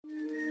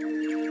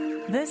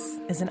This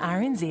is an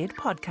RNZ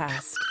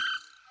podcast.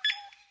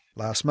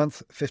 Last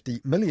month,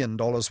 $50 million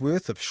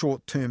worth of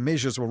short-term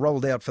measures were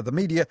rolled out for the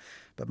media,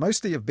 but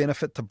mostly of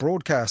benefit to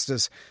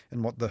broadcasters,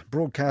 in what the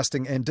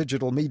Broadcasting and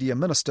Digital Media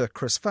Minister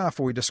Chris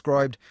Farfoy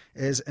described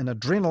as an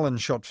adrenaline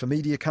shot for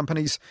media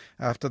companies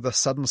after the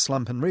sudden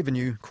slump in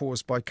revenue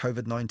caused by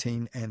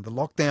COVID-19 and the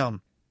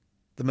lockdown.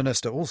 The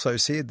minister also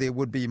said there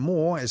would be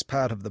more as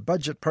part of the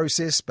budget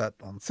process, but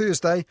on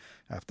Thursday,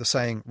 after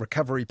saying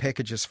recovery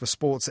packages for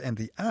sports and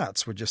the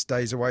arts were just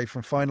days away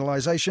from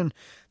finalisation,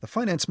 the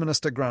Finance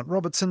Minister Grant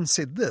Robertson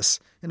said this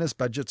in his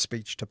budget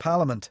speech to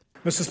Parliament.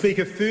 Mr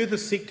Speaker, further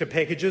sector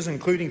packages,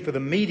 including for the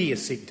media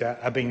sector,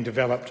 are being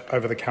developed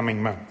over the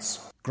coming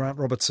months. Grant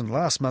Robertson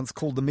last month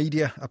called the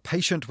media a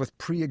patient with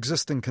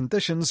pre-existing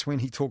conditions when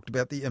he talked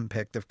about the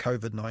impact of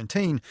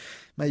COVID-19.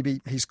 Maybe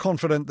he's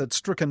confident that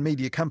stricken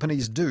media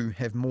companies do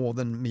have more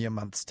than mere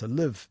months to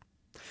live.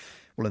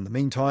 Well, in the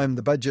meantime,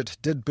 the budget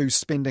did boost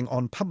spending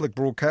on public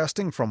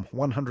broadcasting from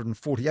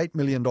 $148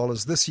 million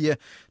this year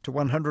to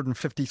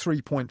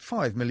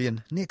 $153.5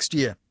 million next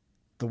year.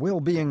 The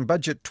Wellbeing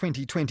Budget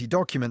 2020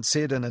 document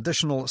said an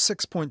additional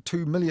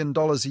 $6.2 million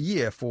a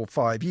year for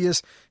 5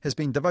 years has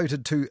been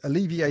devoted to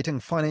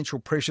alleviating financial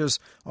pressures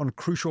on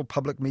crucial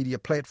public media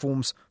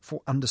platforms for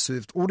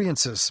underserved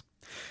audiences.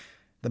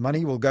 The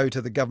money will go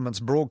to the government's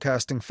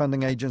broadcasting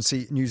funding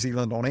agency New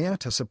Zealand On Air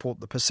to support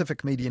the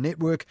Pacific Media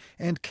Network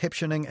and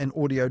captioning and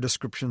audio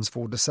descriptions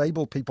for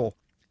disabled people.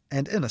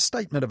 And in a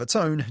statement of its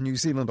own, New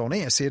Zealand On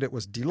Air said it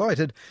was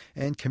delighted,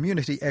 and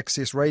community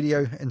access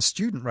radio and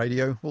student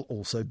radio will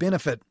also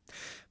benefit.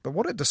 But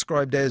what it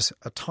described as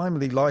a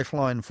timely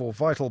lifeline for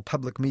vital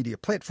public media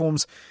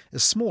platforms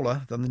is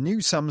smaller than the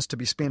new sums to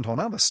be spent on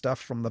other stuff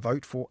from the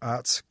vote for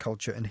arts,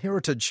 culture and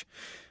heritage.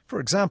 For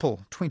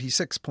example,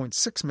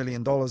 $26.6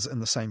 million in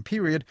the same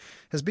period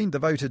has been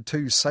devoted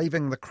to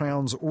saving the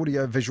Crown's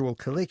audio-visual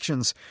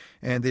collections,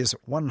 and there's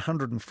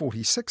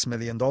 $146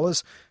 million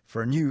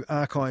for a new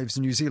Archives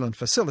New Zealand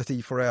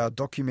facility for our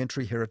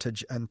documentary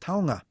heritage and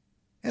taonga.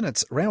 In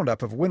its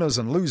roundup of winners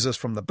and losers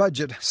from the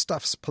budget,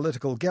 Stuff's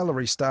political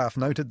gallery staff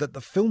noted that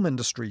the film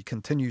industry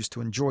continues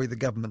to enjoy the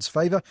government's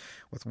favour,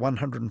 with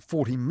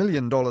 $140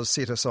 million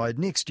set aside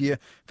next year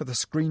for the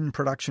Screen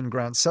Production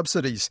Grant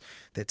Subsidies.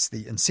 That's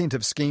the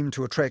incentive scheme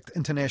to attract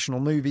international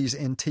movies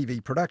and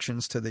TV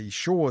productions to these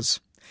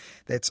shores.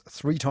 That's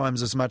 3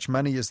 times as much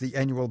money as the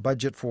annual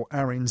budget for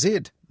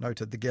RNZ,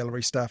 noted the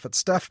gallery staff at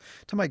Stuff,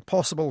 to make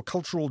possible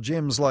cultural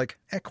gems like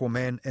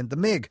Aquaman and The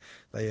Meg,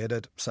 they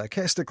added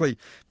sarcastically,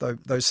 though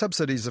those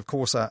subsidies, of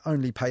course, are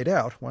only paid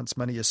out once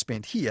money is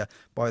spent here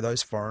by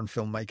those foreign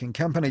filmmaking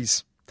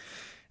companies.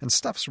 And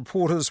Stuff's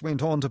reporters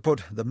went on to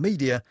put the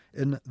media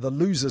in the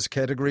losers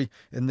category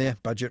in their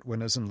budget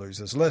winners and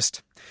losers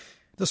list.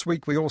 This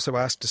week we also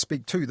asked to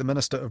speak to the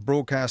Minister of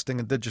Broadcasting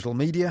and Digital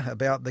Media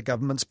about the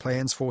government's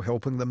plans for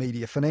helping the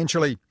media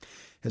financially.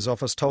 His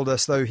office told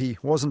us, though, he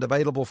wasn't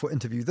available for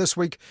interview this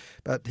week,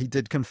 but he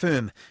did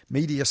confirm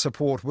media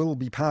support will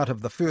be part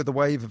of the further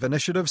wave of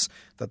initiatives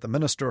that the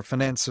Minister of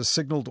Finance has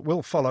signalled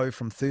will follow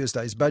from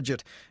Thursday's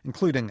budget,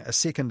 including a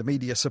second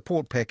media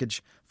support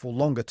package for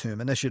longer-term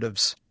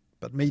initiatives.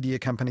 But media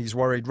companies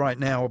worried right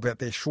now about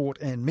their short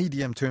and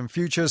medium-term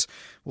futures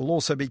will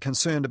also be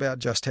concerned about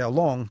just how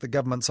long the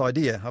government's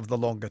idea of the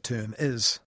longer term is.